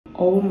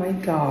Oh my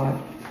god.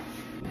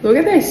 Look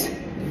at this.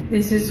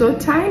 This is so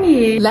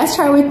tiny. Let's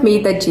try with me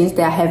the jeans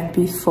that I have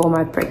before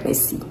my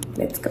pregnancy.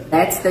 Let's go.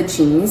 That's the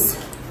jeans.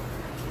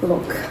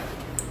 Look,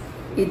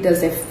 it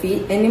doesn't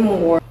fit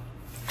anymore.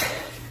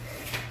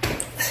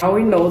 Now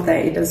we know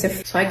that it doesn't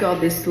fit. So I got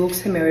this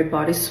Luxemary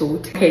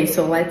bodysuit. Okay,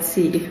 so let's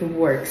see if it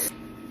works.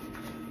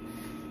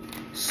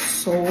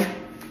 So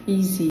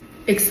easy.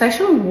 It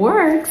actually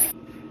works.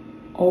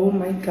 Oh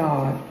my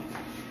god.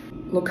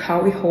 Look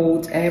how it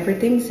holds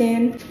everything's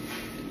in.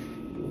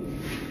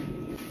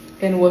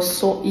 And it was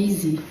so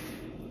easy.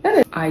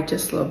 I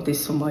just love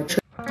this so much.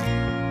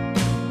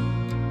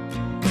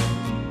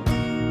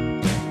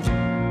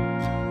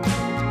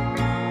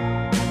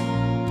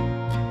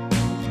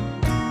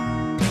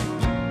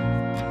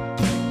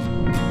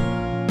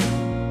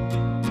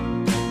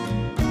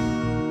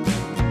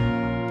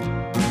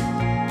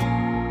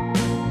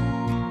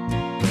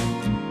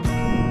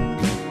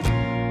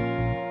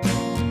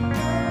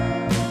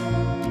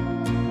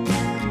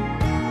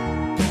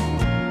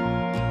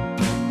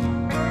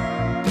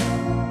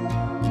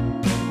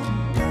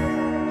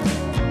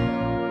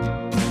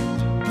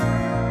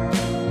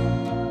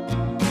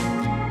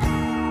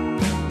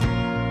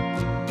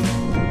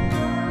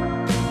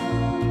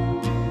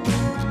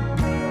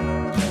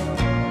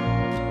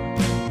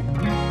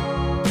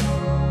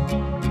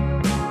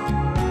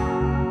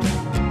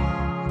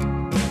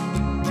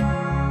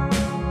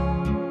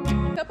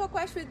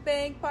 With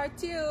Bang Part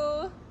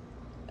 2.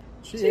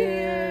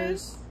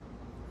 Cheers!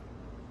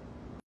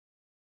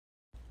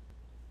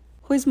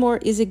 Who is more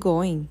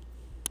easygoing?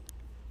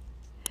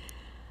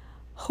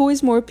 Who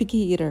is more picky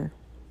eater?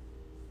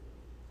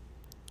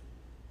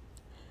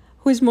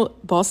 Who is more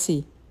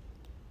bossy?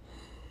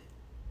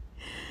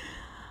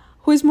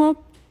 Who is more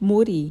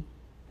moody?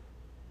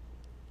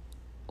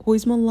 Who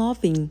is more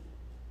loving?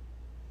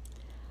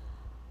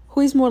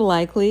 Who is more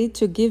likely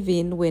to give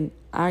in when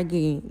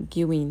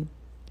arguing?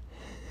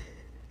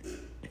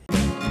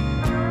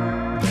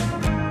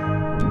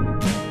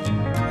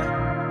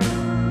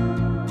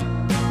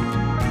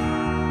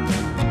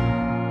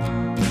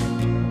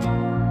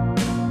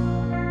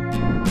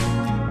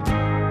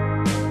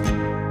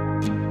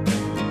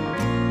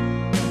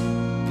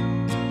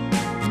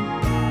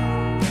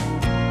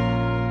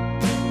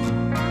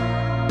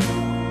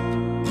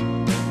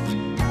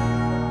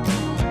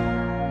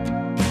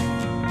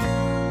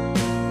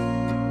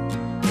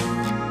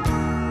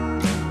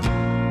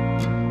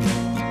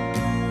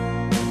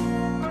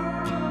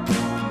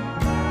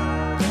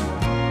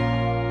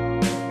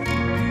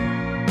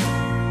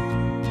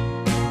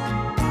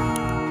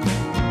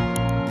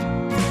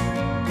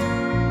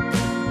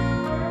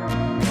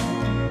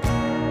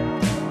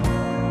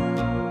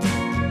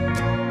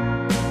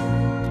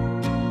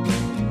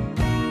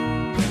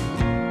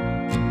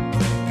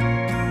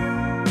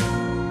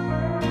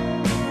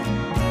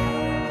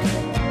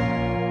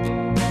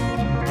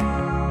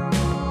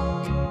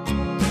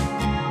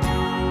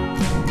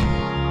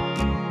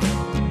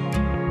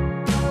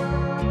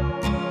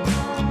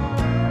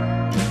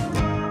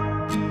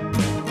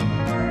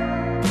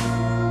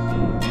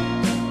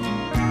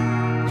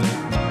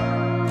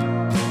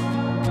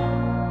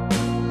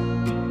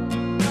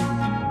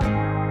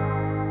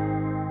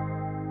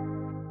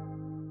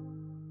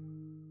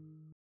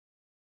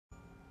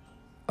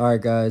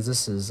 Alright guys,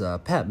 this is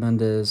Pat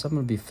Mendez. I'm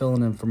going to be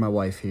filling in for my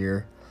wife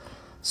here.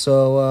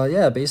 So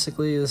yeah,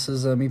 basically this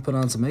is me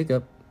putting on some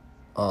makeup.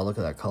 Oh, look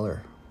at that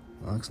color.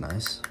 That looks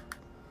nice.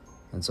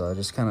 And so I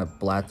just kind of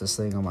blacked this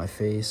thing on my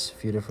face a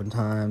few different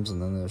times, and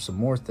then there's some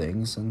more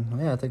things. And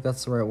yeah, I think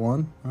that's the right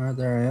one. Alright,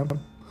 there I am.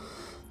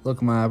 Look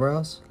at my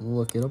eyebrows.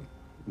 Look at them.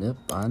 Yep,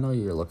 I know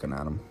you're looking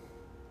at them.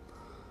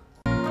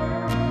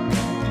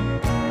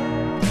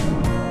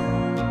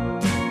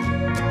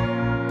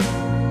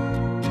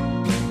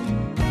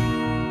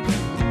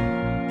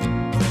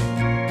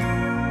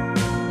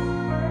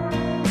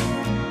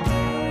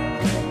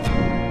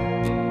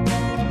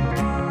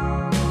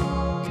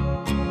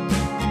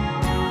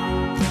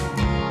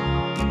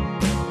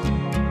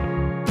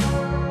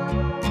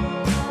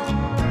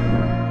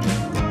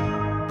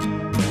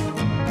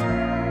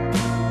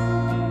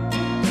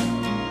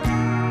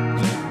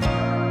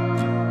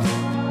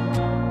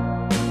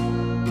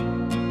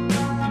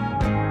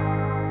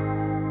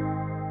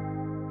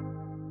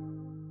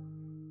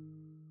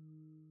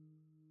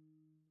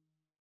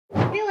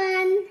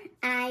 Everyone,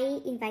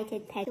 I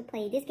invited Ted to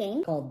play this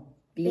game called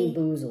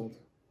Bean-Boozled.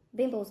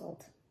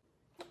 Bean-Boozled.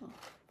 Oh,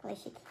 play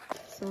shit.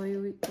 So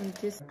you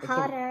just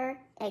Hotter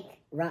egg.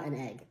 Rotten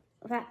egg.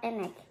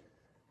 Rotten egg.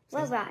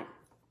 What rotten?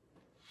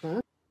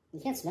 Huh? You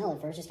can't smell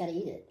it first, just gotta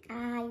eat it.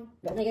 No,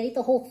 You gotta eat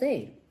the whole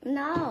thing.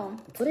 no.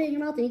 Put it in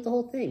your mouth and eat the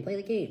whole thing. Play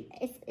the game.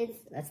 It's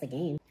That's the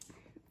game.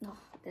 no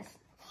this.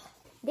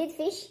 Did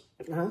fish?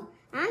 Uh-huh.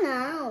 I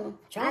know.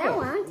 Try I don't it.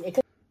 want.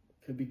 It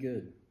Could be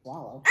good.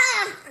 swallow.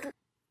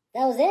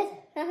 That was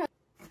it?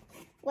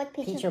 What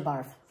picture? Peach or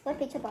barf? What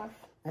picture barf?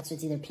 That's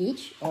it's either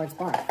peach or it's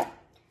barf.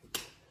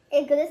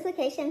 A good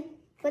explication.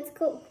 What's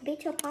cool?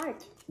 Picture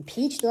part.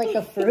 Peach, like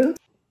the fruit?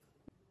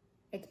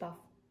 It's barf.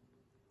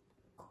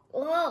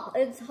 Oh,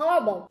 it's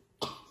horrible.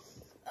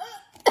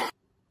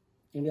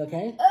 You gonna be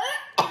okay?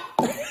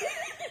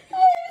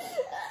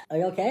 Are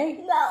you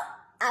okay? No,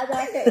 I'm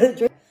not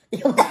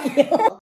okay.